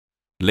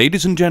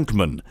Ladies and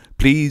gentlemen,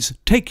 please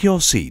take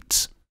your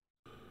seats.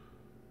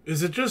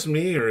 Is it just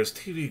me, or has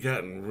TV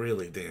gotten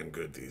really damn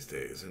good these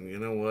days? And you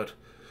know what?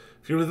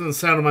 If you're within the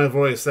sound of my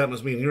voice, that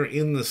must mean you're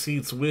in the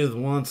seats with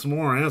once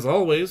more. As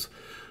always,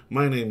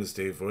 my name is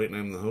Dave Voigt, and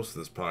I'm the host of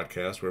this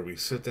podcast where we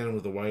sit down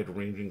with a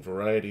wide-ranging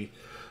variety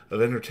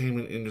of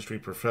entertainment industry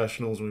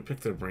professionals and we pick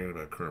their brain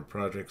about current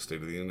projects,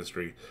 state of the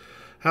industry,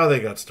 how they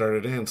got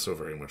started, and so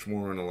very much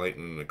more in a light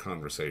and in a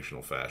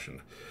conversational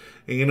fashion.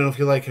 And you know, if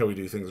you like how we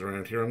do things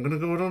around here, I'm going to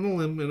go out on a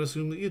limb and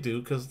assume that you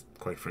do, because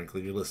quite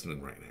frankly, you're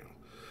listening right now.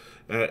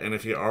 And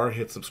if you are,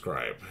 hit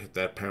subscribe, hit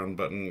that pound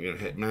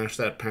button, mash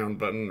that pound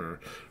button or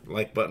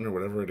like button or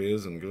whatever it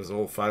is, and give us a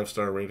whole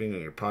 5-star rating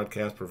on your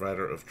podcast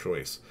provider of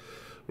choice.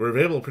 We're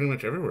available pretty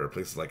much everywhere,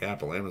 places like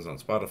Apple, Amazon,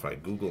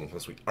 Spotify, Google, and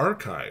plus we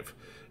archive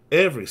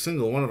every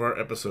single one of our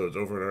episodes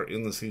over at our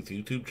In the Seats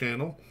YouTube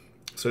channel.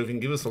 So if you can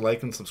give us a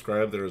like and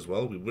subscribe there as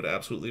well, we would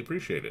absolutely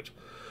appreciate it.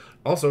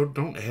 Also,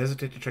 don't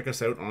hesitate to check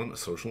us out on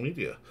social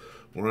media.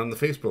 We're on the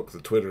Facebook,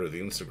 the Twitter, the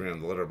Instagram,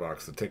 the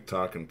Letterboxd, the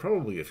TikTok, and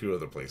probably a few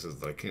other places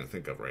that I can't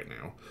think of right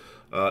now,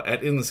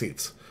 at In the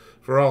Seats,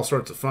 for all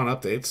sorts of fun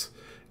updates.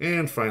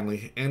 And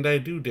finally, and I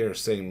do dare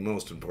say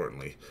most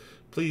importantly,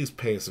 please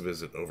pay us a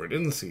visit over at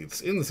In the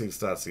Seats,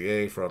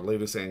 intheseats.ca, for our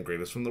latest and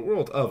greatest from the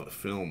world of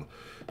film,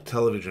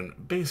 television,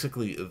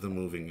 basically the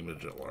moving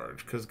image at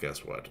large. Because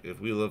guess what? If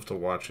we love to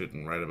watch it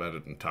and write about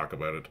it and talk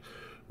about it,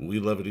 we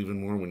love it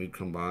even more when you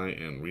come by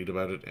and read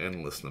about it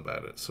and listen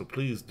about it. So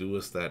please do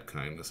us that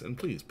kindness and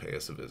please pay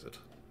us a visit.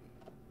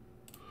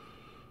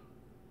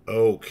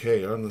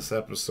 Okay, on this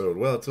episode,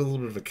 well, it's a little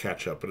bit of a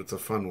catch-up, but it's a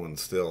fun one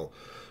still.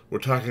 We're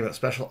talking about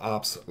Special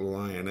Ops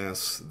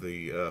Lioness,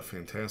 the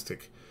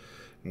fantastic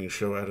new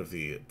show out of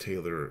the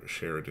Taylor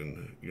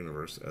Sheridan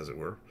universe, as it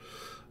were,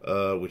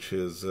 which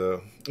is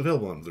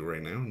available on Blu-ray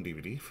now and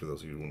DVD for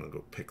those of you who want to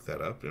go pick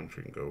that up. I'm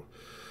sure you can go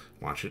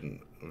watch it in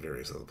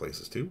various other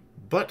places too.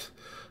 But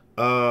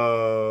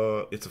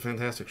it's a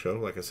fantastic show,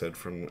 like I said,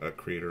 from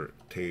creator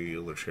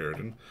Taylor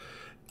Sheridan,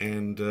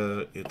 and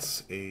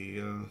it's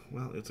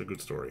it's a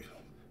good story.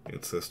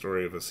 It's a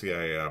story of a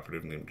CIA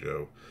operative named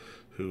Joe,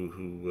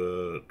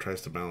 who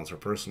tries to balance her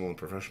personal and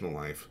professional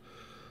life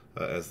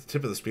as the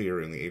tip of the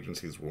spear in the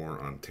agency's war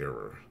on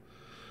terror.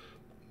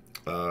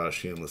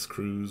 She enlists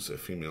Cruz, a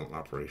female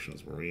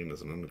operations marine,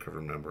 as an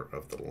undercover member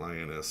of the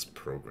Lioness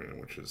program,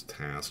 which is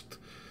tasked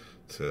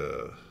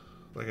to,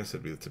 like I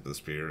said, be the tip of the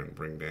spear and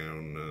bring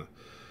down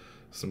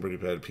some pretty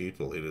bad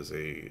people. It is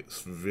a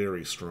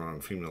very strong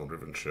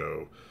female-driven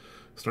show,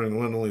 starring the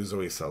one and only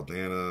Zoe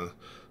Saldana,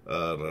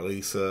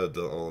 Laysla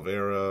De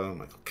Oliveira,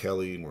 Michael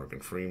Kelly,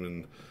 Morgan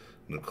Freeman,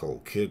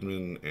 Nicole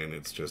Kidman, and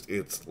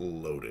it's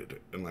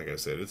loaded. And like I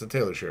said, it's a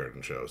Taylor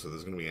Sheridan show, so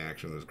there's going to be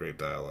action, there's great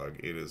dialogue.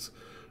 It is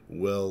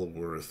well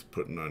worth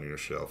putting on your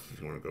shelf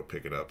if you want to go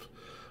pick it up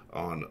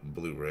on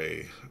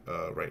Blu-ray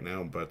right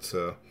now. But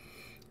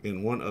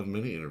in one of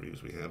many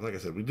interviews we have, like I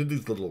said, we did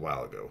these a little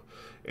while ago,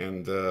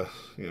 and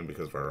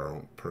because of our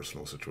own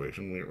personal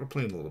situation, we're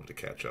playing a little bit of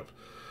catch up.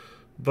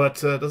 But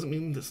doesn't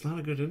mean it's not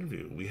a good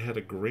interview. We had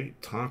a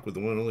great talk with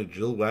the one and only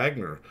Jill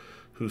Wagner,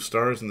 who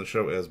stars in the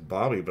show as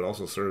Bobby, but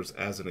also serves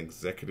as an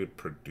executive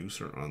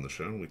producer on the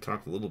show. And we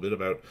talked a little bit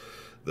about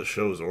the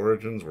show's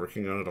origins,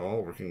 working on it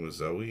all, working with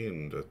Zoe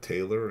and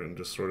Taylor, and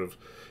just sort of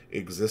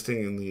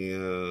existing in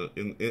the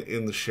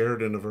in the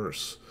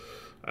Sheridan-verse.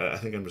 I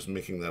think I'm just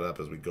making that up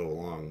as we go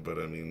along, but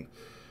I mean,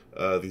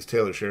 these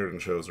Taylor Sheridan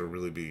shows are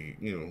really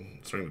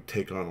starting to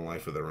take on a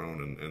life of their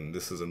own, and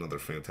this is another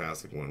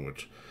fantastic one,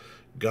 which,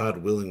 God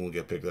willing, will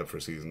get picked up for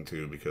season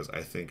 2, because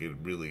I think it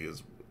really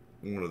is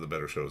one of the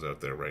better shows out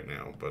there right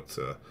now. But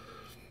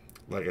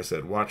like I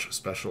said, watch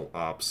Special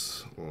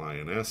Ops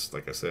Lioness.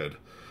 Like I said,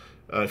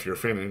 if you're a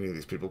fan of any of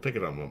these people, pick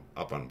it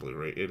up on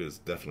Blu-ray. It is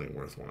definitely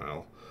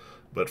worthwhile.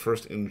 But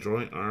first,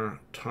 enjoy our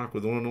talk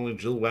with the one and only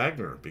Jill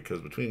Wagner,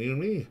 because between you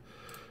and me,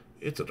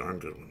 it's a darn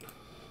good one.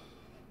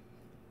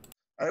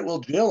 All right, well,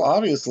 Jill,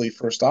 obviously,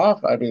 first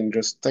off, I mean,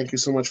 just thank you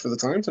so much for the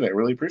time today. I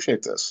really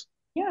appreciate this.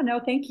 Yeah, no,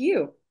 thank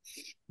you.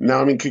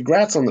 Now, I mean,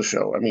 congrats on the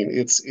show. I mean,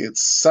 it's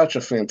such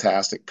a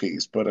fantastic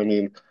piece, but I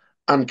mean,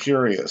 I'm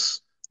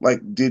curious.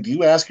 Like, did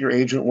you ask your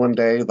agent one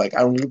day, like,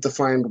 I need to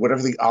find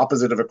whatever the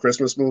opposite of a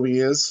Christmas movie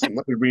is, and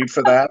let me read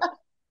for that?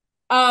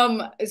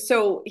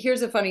 So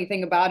here's a funny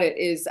thing about it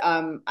is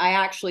I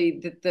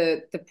actually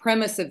the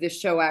premise of this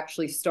show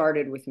actually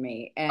started with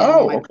me, and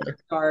Oh, my okay.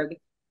 started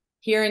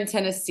here in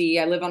Tennessee.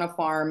 I live on a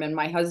farm and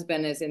my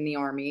husband is in the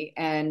army,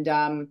 and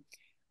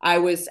I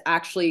was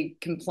actually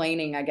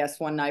complaining, I guess,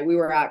 one night. We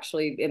were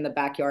actually in the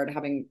backyard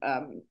having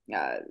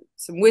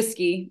some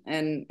whiskey,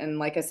 and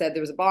like I said,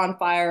 there was a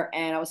bonfire,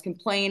 and I was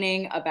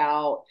complaining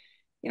about,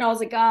 I was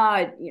like,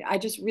 God, I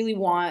just really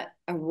want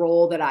a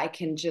role that I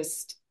can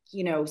just,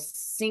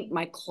 sink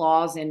my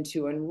claws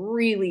into and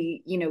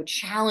really,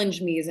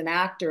 challenge me as an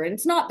actor. And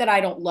it's not that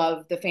I don't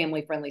love the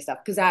family friendly stuff,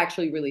 because I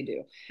actually really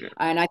do. Yeah.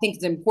 And I think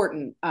it's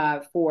important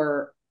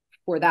for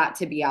that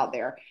to be out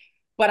there.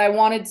 But I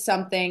wanted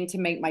something to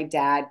make my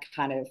dad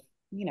kind of,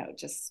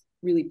 just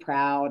really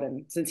proud.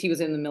 And since he was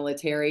in the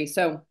military.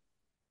 So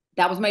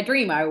that was my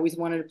dream. I always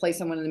wanted to play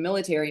someone in the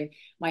military. And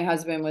my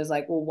husband was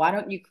like, well, why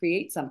don't you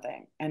create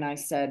something? And I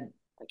said,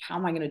 like, how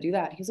am I going to do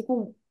that? He's like,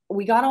 well,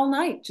 we got all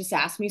night. Just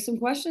ask me some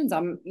questions.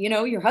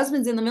 Your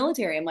husband's in the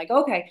military. I'm like,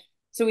 okay.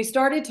 So we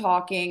started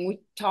talking. We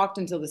talked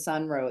until the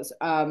sun rose,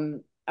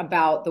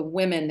 about the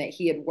women that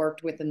he had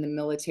worked with in the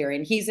military.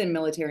 And he's in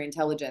military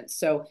intelligence.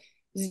 So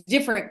it's a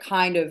different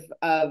kind of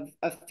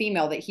a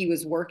female that he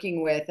was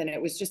working with. And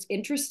it was just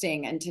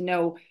interesting. And to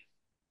know,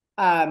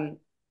 um,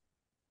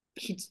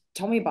 he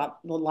told me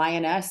about the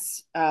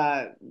lioness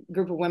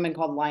group of women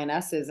called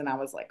lionesses, and I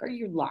was like, are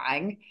you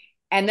lying?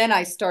 And then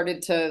I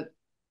started to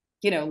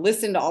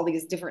listen to all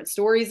these different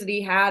stories that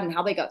he had and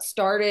how they got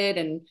started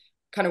and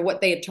kind of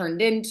what they had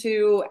turned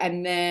into.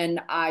 And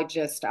then I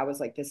was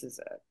like, this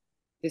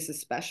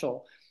is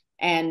special.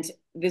 And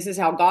this is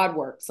how God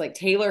works. Like,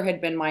 Taylor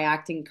had been my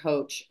acting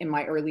coach in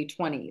my early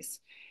 20s,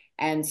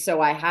 and so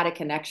I had a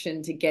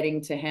connection to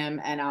getting to him,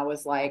 and I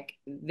was like,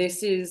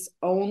 this is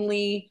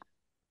only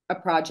a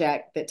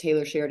project that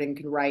Taylor Sheridan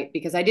could write,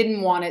 because I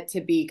didn't want it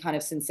to be kind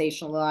of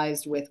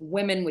sensationalized with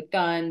women with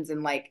guns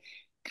and like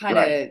kind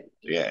Right. of,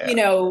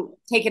 Yeah.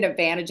 taken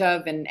advantage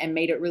of and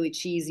made it really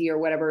cheesy or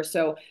whatever.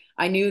 So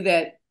I knew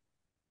that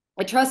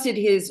I trusted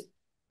his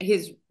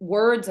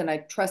words and I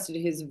trusted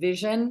his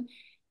vision.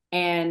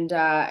 And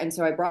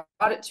so I brought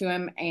it to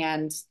him,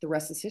 and the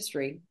rest is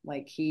history.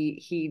 Like,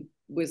 he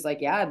was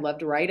like, yeah, I'd love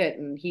to write it.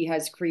 And he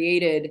has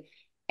created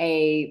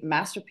a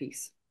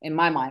masterpiece in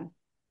my mind.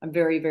 I'm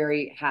very,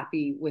 very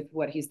happy with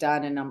what he's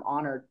done, and I'm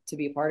honored to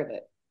be a part of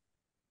it.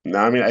 No,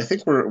 I mean, I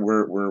think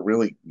we're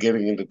really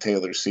getting into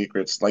Taylor's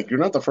secrets. Like, you're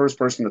not the first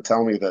person to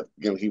tell me that,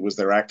 he was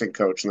their acting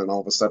coach, and then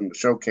all of a sudden the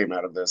show came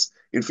out of this.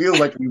 It feels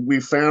like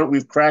we've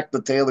cracked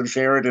the Taylor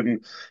Sheridan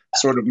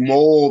sort of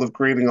mold of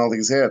creating all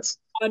these hits.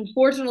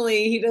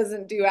 Unfortunately, he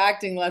doesn't do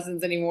acting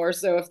lessons anymore.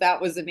 So if that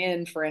was an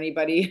in for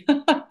anybody,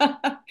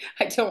 I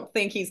don't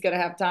think he's going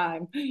to have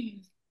time.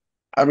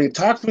 I mean,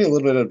 talk to me a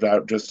little bit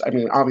about just, I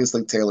mean,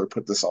 obviously Taylor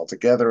put this all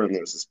together and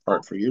there's this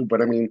part for you,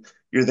 but I mean,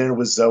 you're there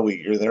with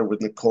Zoe, you're there with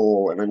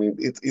Nicole, and I mean,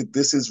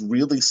 this is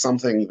really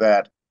something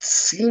that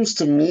seems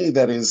to me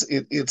that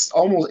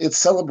it's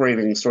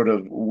celebrating sort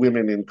of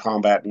women in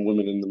combat and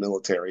women in the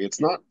military.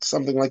 It's not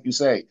something like you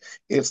say,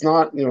 it's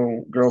not,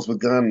 girls with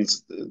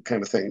guns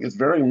kind of thing. It's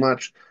very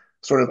much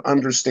sort of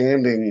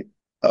understanding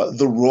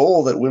the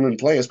role that women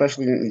play,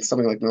 especially in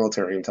something like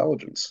military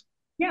intelligence.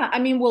 Yeah, I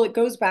mean, well, it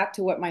goes back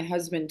to what my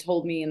husband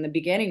told me in the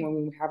beginning when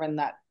we were having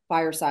that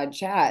fireside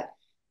chat.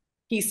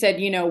 He said,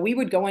 we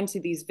would go into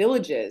these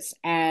villages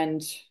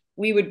and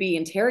we would be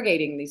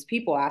interrogating these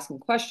people, asking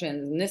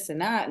questions and this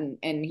and that.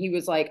 And he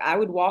was like, I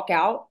would walk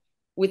out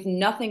with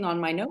nothing on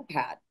my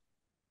notepad.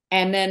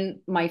 And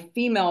then my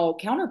female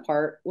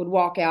counterpart would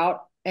walk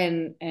out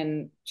and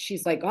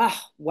she's like, oh,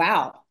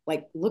 wow,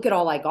 like, look at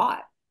all I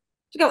got.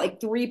 She got like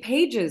 3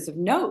 pages of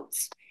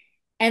notes.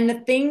 And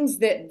the things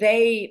that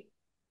they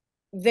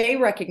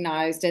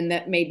recognized, and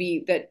that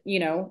maybe that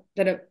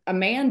that a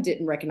man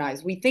didn't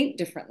recognize. We think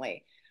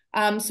differently.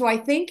 So I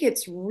think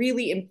it's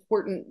really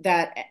important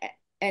that,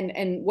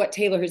 and what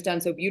Taylor has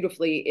done so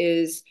beautifully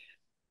is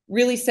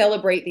really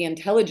celebrate the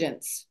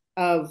intelligence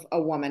of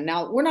a woman.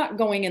 Now, we're not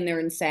going in there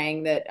and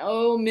saying that,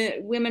 oh,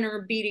 women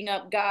are beating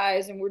up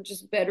guys and we're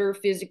just better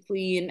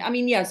physically. And I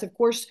mean, yes, of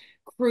course,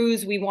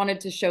 Cruz, we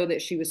wanted to show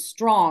that she was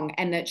strong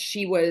and that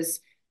she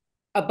was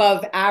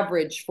above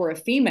average for a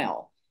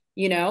female,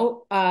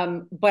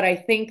 but I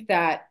think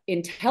that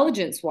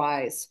intelligence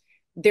wise,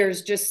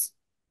 there's just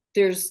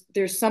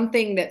there's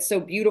something that's so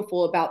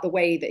beautiful about the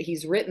way that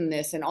he's written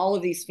this, and all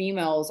of these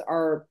females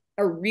are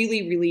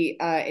really, really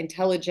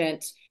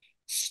intelligent,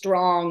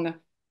 strong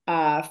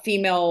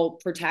female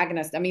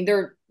protagonists. I mean,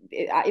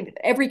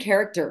 every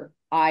character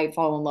I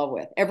fall in love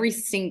with, every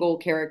single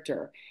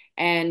character.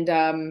 And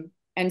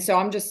so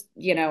I'm just,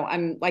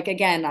 I'm like,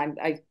 again, I'm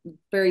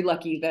very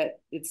lucky that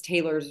it's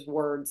Taylor's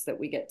words that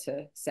we get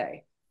to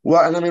say.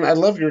 Well, and I mean, I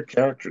love your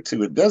character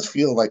too. It does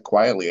feel like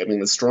quietly. I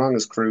mean, as strong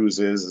as Cruz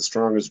is, as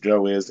strong as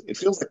Joe is, it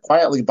feels like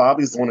quietly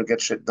Bobby's the one who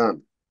gets shit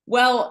done.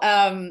 Well,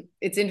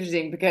 it's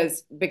interesting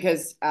because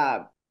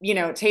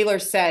Taylor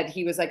said,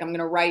 he was like, I'm going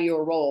to write you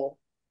a role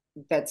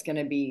that's going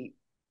to be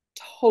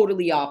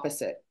totally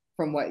opposite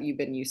from what you've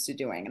been used to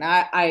doing. And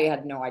I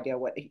had no idea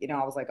what,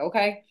 I was like,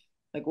 okay,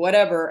 like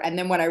whatever. And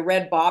then when I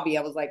read Bobby,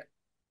 I was like,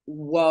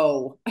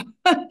 whoa.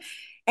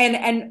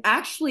 And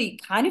actually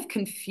kind of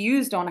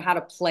confused on how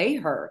to play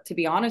her, to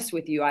be honest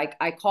with you.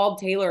 I called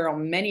Taylor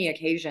on many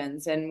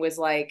occasions and was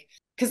like,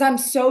 because I'm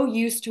so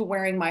used to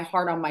wearing my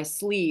heart on my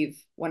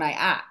sleeve when I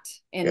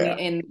act Yeah.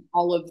 in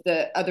all of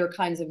the other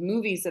kinds of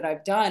movies that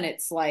I've done.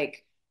 It's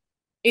like,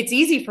 it's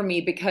easy for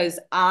me because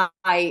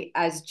I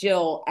as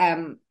Jill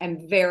am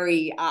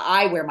very,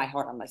 I wear my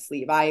heart on my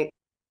sleeve. I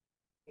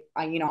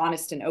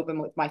honest and open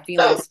with my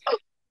feelings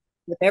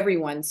with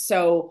everyone.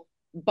 So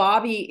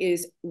Bobby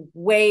is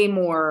way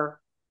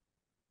more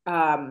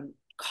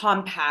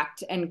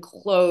compact and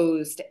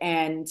closed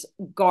and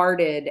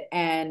guarded,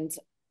 and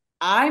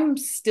I'm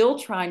still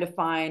trying to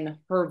find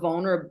her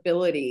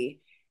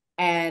vulnerability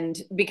And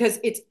because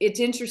it's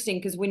interesting,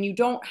 because when you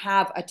don't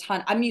have a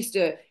ton, I'm used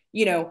to,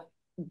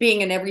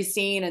 being in every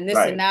scene and this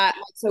and Right. that.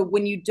 So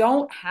when you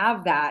don't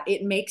have that,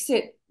 it makes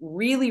it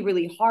really,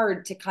 really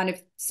hard to kind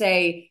of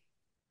say,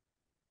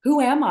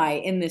 who am I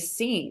in this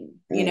scene,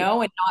 and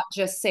not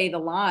just say the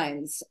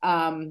lines.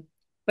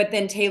 But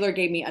then Taylor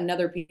gave me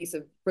another piece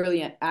of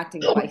brilliant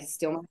acting advice. He's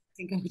still my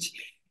acting coach.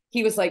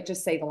 He was like,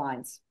 just say the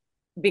lines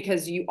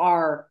because you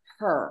are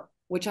her,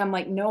 which I'm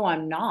like, no,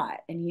 I'm not.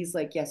 And he's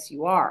like, yes,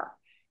 you are.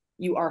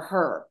 You are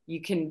her.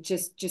 You can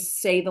just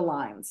say the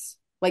lines,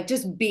 like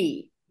just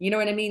be, you know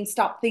what I mean?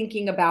 Stop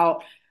thinking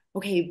about,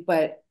 okay,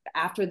 but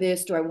after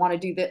this, do I want to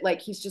do that?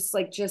 Like, he's just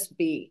like, just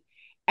be.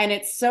 And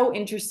it's so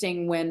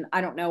interesting when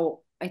I don't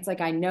know, it's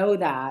like I know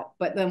that,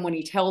 but then when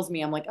he tells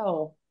me, I'm like,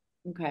 oh,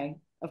 okay,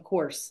 of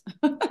course.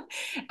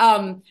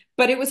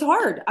 But it was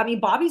hard. I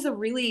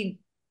mean,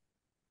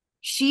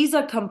 she's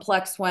a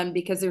complex one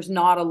because there's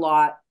not a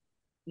lot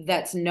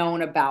that's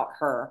known about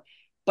her.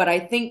 But I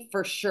think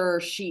for sure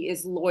she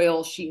is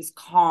loyal, she's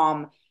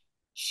calm,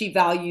 she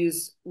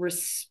values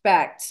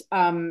respect.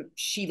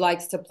 She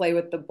likes to play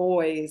with the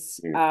boys.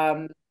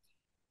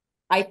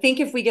 I think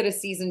if we get a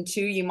season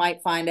 2, you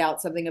might find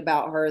out something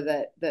about her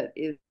that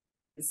is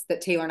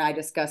that Taylor and I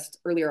discussed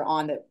earlier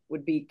on that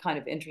would be kind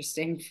of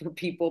interesting for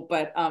people,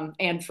 but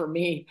and for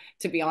me,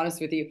 to be honest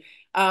with you.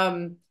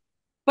 But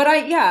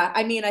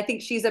I mean, I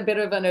think she's a bit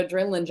of an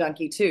adrenaline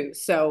junkie too.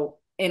 So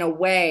in a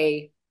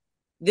way,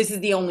 this is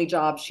the only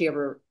job she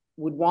ever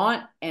would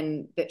want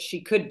and that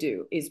she could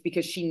do, is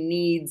because she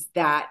needs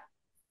that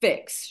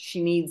fix.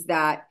 She needs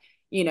that,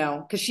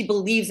 because she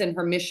believes in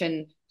her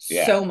mission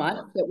so much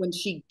that when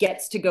she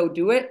gets to go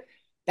do it,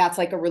 that's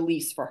like a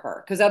release for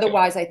her. Because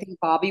otherwise, I think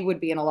Bobby would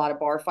be in a lot of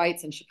bar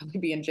fights and she'd probably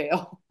be in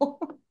jail.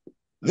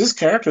 This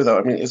character, though,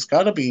 I mean, it's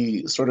got to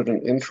be sort of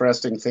an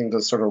interesting thing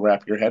to sort of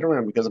wrap your head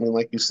around because, I mean,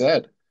 like you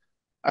said,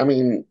 I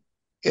mean,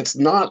 it's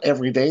not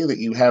every day that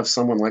you have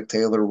someone like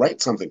Taylor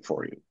write something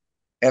for you.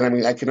 And I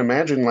mean, I can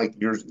imagine like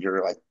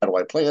you're like, how do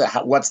I play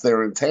that? What's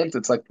their intent?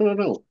 It's like,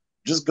 no,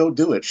 just go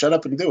do it. Shut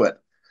up and do it.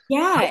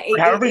 Yeah,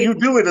 However you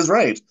do it is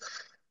right.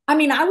 I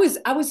mean, I was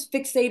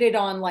fixated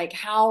on like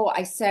how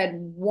I said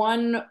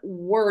one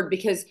word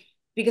because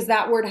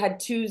that word had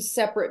 2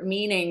 separate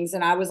meanings,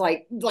 and I was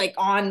like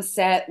on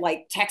set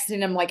like texting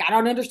him like, I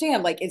don't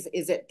understand, like is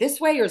it this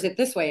way or is it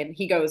this way? And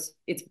he goes,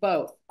 it's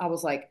both. I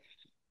was like,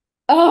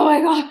 oh my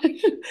God.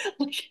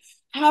 Like,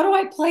 how do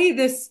I play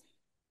this?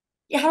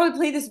 How do I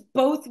play this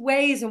both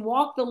ways and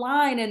walk the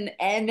line?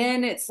 And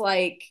then it's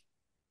like,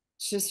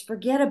 just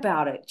forget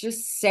about it.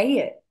 Just say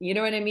it. You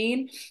know what I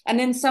mean? And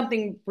then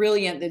something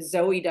brilliant that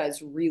Zoe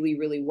does really,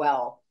 really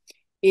well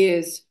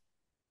is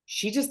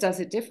she just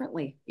does it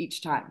differently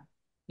each time.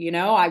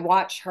 I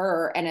watch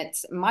her, and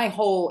it's my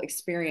whole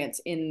experience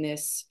in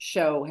this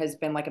show has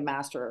been like a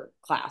master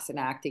class in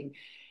acting.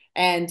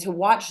 And to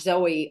watch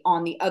Zoe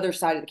on the other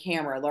side of the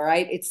camera, all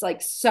right, it's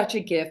like such a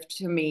gift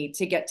to me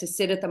to get to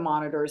sit at the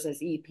monitors as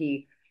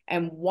EP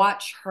and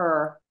watch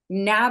her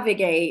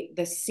navigate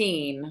the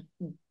scene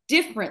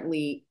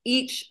differently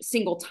each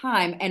single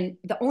time. And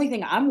the only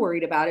thing I'm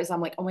worried about is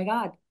I'm like, oh my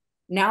God,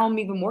 now I'm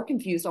even more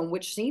confused on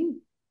which scene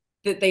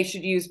that they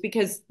should use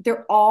because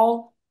they're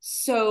all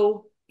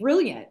so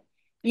brilliant.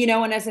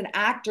 And as an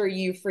actor,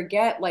 you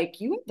forget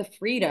like you have the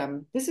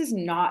freedom. This is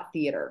not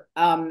theater.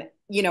 And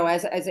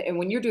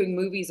when you're doing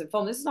movies and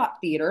film, this is not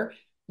theater.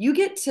 You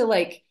get to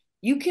like,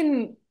 you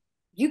can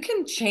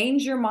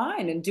change your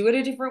mind and do it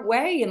a different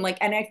way.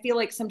 And I feel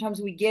like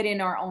sometimes we get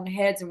in our own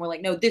heads and we're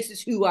like, no, this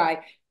is who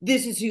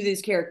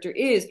this character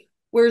is.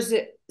 Whereas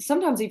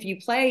sometimes if you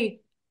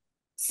play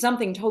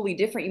something totally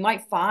different, you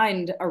might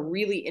find a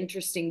really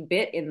interesting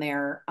bit in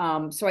there.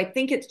 So I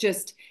think it's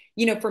just,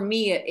 for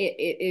me,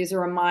 it is a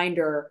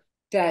reminder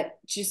that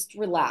just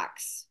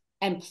relax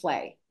and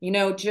play,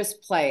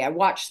 just play. I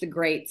watch the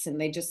greats and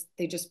they just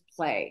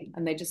play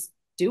and they just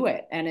do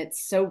it. And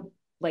it's so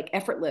like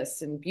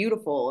effortless and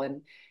beautiful.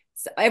 And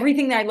so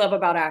everything that I love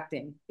about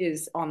acting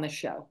is on the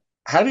show.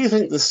 How do you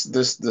think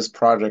this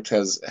project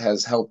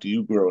has helped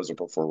you grow as a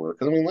performer?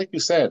 Because I mean, like you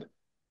said,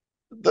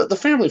 the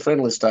family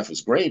friendly stuff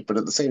is great, but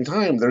at the same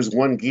time, there's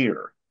one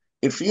gear.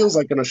 It feels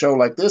like in a show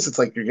like this, it's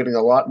like you're getting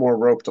a lot more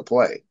rope to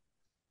play.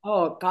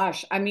 Oh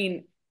gosh. I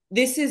mean,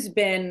 this has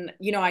been,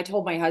 I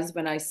told my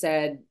husband, I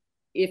said,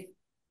 if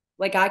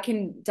like I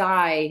can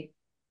die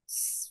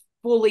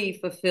fully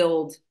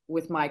fulfilled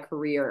with my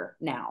career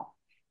now,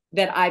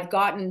 that I've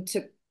gotten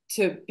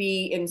to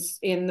be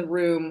in the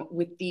room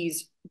with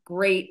these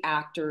great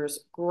actors,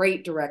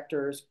 great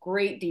directors,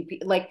 great DP,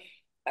 like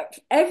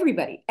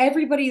everybody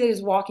that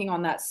is walking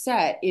on that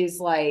set is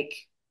like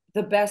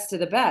the best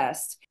of the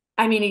best.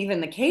 I mean,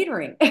 even the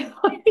catering,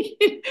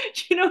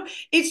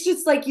 it's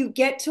just like you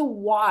get to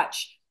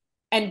watch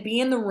and be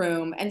in the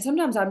room. And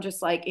sometimes I'm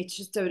just like, it's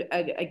just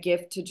a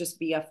gift to just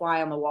be a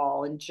fly on the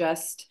wall and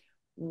just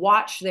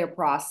watch their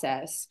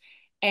process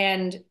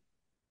and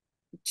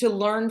to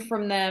learn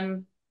from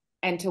them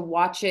and to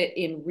watch it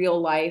in real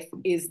life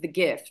is the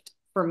gift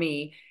for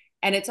me.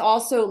 And it's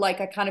also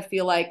like, I kind of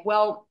feel like,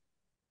 well,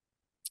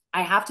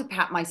 I have to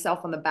pat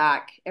myself on the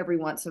back every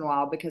once in a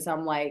while because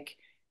I'm like,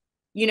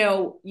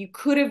 you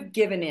could have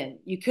given in.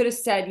 You could have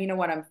said, you know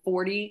what, I'm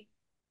 40.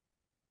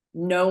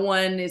 No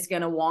one is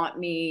going to want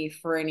me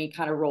for any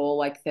kind of role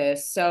like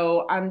this.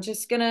 So I'm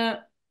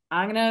going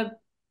to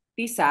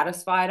be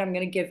satisfied. I'm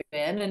going to give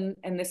in.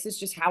 And this is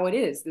just how it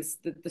is.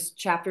 This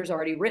chapter is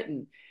already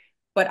written.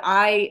 But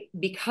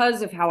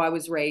because of how I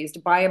was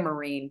raised by a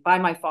Marine, by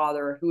my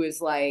father, who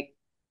is like,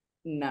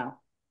 no,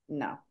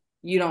 no,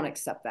 you don't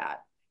accept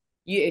that.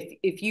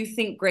 If you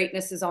think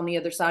greatness is on the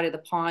other side of the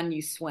pond,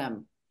 you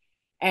swim.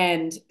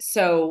 And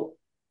so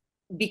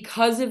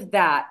because of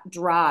that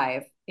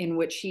drive in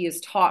which he has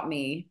taught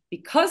me,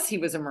 because he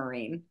was a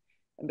Marine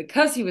and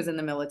because he was in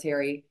the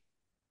military,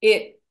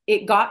 it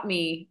got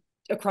me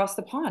across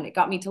the pond. It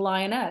got me to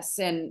Lioness,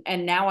 and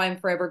now I'm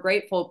forever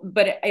grateful.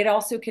 But it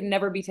also can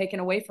never be taken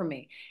away from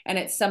me. And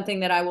it's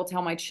something that I will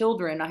tell my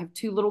children. I have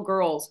 2 little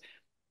girls.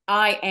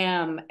 I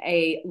am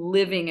a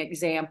living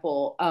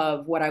example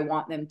of what I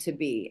want them to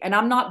be. And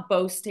I'm not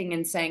boasting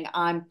and saying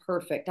I'm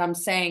perfect. I'm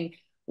saying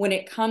when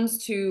it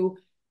comes to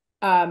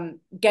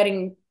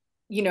getting,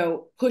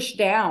 pushed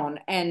down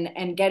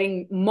and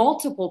getting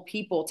multiple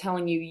people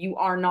telling you you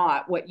are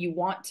not what you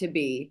want to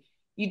be,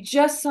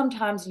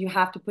 sometimes you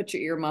have to put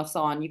your earmuffs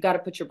on. You got to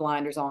put your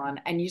blinders on,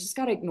 and you just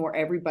got to ignore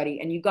everybody,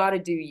 and you got to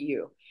do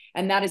you.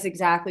 And that is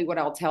exactly what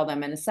I'll tell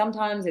them. And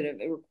sometimes it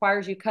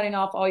requires you cutting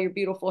off all your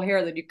beautiful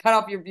hair, that you cut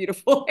off your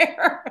beautiful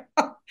hair.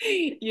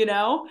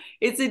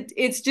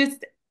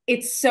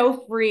 It's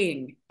so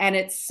freeing. And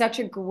it's such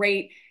a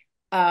great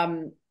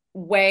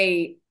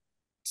way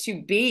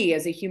to be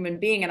as a human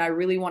being. And I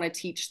really want to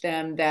teach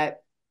them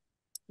that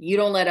you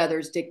don't let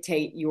others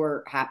dictate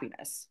your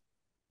happiness.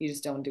 You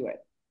just don't do it.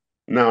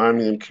 No, I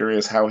mean, I'm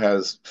curious, how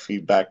has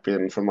feedback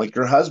been from like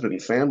your husband,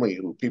 family,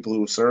 people who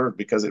have served?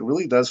 Because it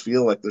really does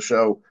feel like the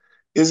show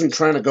isn't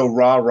trying to go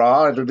rah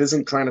rah, and it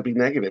isn't trying to be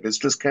negative. It's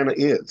just kind of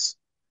is.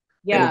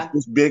 And it's Yeah.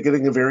 just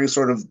getting a very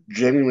sort of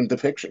genuine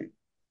depiction.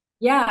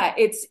 Yeah.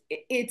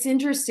 It's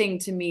interesting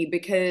to me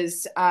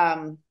because,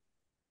 our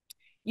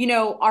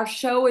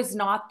show is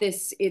not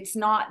this, it's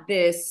not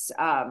this,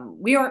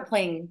 we aren't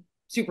playing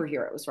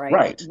superheroes, right?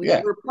 Right.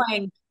 Yeah. We're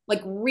playing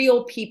like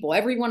real people,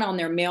 everyone on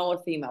there, male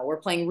or female. We're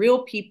playing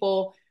real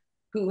people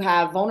who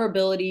have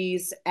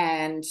vulnerabilities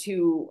and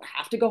who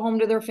have to go home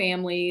to their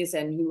families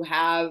and who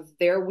have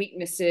their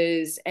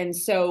weaknesses. And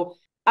so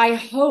I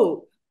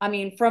hope, I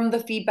mean, from the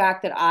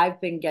feedback that I've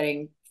been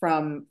getting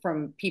from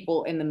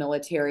people in the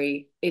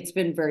military, it's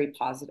been very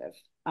positive.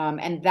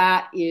 And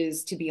that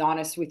is, to be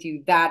honest with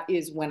you, that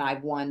is when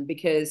I've won,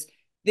 because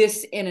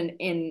this in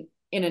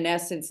an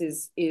essence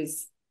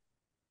is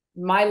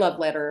my love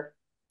letter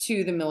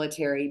to the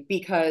military,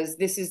 because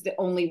this is the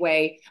only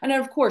way. And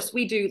of course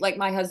we do, like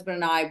my husband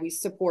and I, we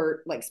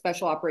support like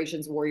Special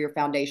Operations Warrior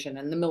Foundation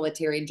and the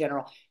military in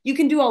general. You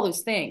can do all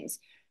those things,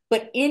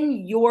 but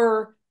in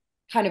your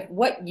kind of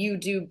what you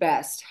do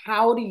best,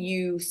 how do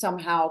you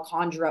somehow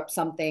conjure up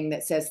something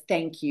that says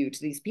thank you to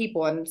these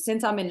people? And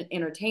since I'm in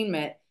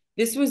entertainment,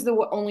 this was the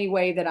only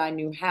way that I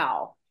knew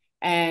how.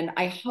 And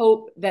I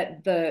hope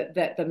that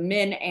the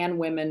men and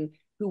women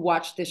who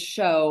watch this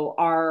show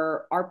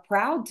are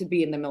proud to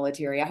be in the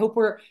military. I hope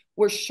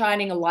we're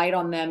shining a light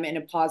on them in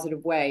a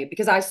positive way,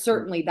 because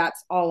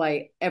that's all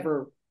I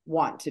ever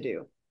want to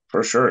do.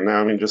 For sure.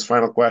 Now, I mean, just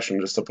final question,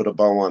 just to put a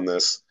bow on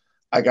this.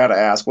 I got to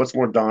ask, what's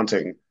more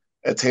daunting,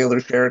 a Taylor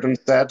Sheridan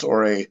set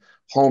or a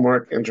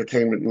Hallmark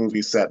Entertainment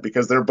movie set?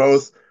 Because they're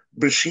both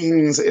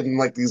machines in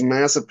like these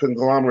massive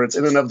conglomerates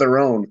in and of their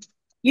own.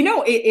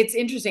 It's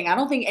interesting. I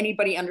don't think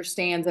anybody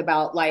understands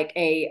about like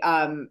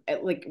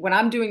like when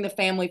I'm doing the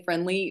family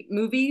friendly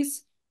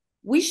movies,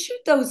 we shoot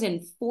those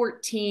in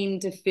 14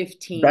 to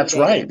 15 That's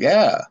days. right.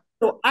 Yeah.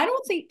 So I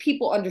don't think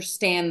people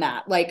understand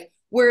that. Like,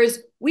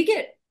 whereas we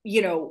get,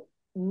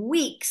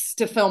 weeks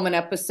to film an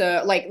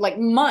episode, like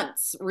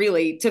months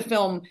really to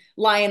film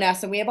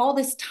Lioness, and we have all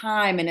this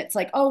time, and it's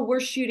like, oh, we're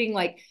shooting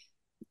like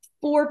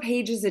 4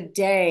 pages a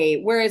day.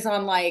 Whereas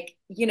on like,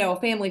 a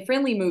family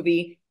friendly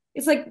movie,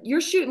 it's like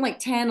you're shooting like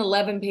 10,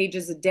 11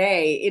 pages a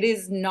day. It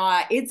is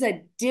not, it's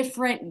a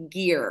different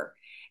gear,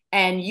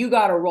 and you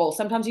got to roll.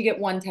 Sometimes you get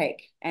one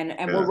take and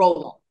we're Yeah.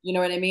 rolling. You know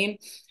what I mean?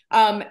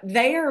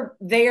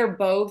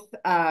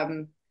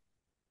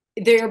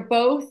 They're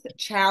both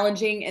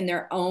challenging in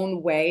their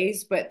own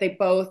ways, but they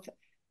both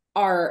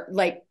are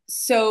like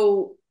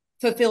so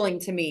fulfilling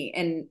to me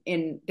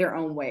in their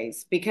own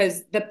ways,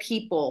 because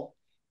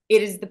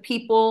it is the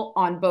people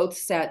on both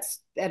sets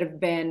that have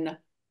been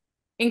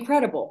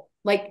incredible,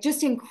 like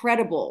just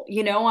incredible.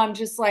 I'm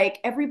just like,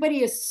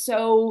 everybody is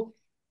so,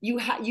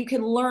 you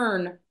can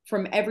learn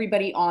from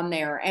everybody on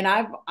there. And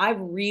I've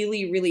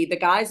really, the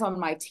guys on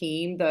my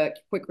team, the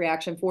quick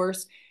reaction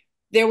force,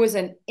 there was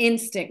an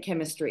instant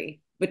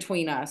chemistry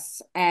between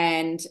us.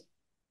 And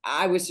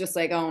I was just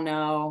like, oh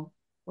no,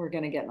 we're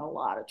going to get in a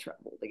lot of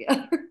trouble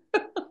together.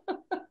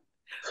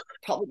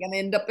 Probably going to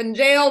end up in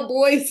jail,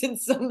 boys, in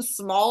some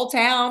small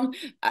town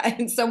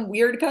in some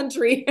weird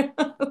country.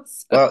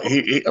 Well,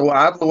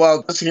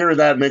 well, just hearing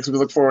that makes me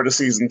look forward to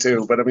season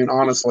 2. But I mean,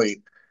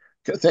 honestly,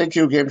 Thank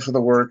you again for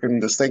the work,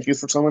 and just thank you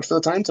for so much for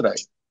the time today.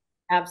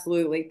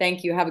 Absolutely.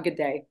 Thank you. Have a good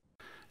day.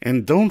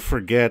 And don't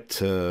forget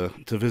to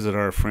visit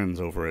our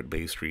friends over at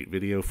Bay Street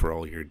Video for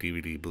all your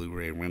DVD,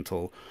 Blu-ray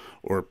rental,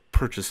 or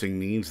purchasing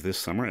needs this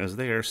summer, as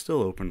they are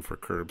still open for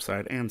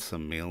curbside and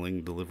some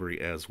mailing delivery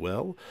as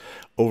well.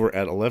 Over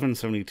at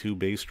 1172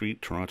 Bay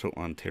Street, Toronto,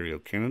 Ontario,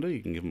 Canada,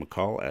 you can give them a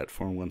call at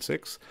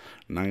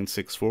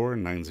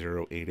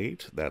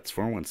 416-964-9088. That's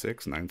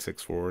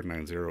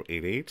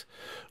 416-964-9088.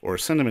 Or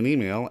send them an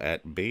email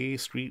at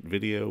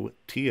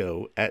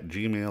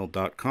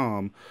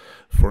baystreetvideoto@gmail.com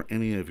for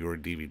any of your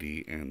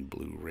DVD and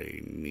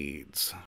Blu-ray needs.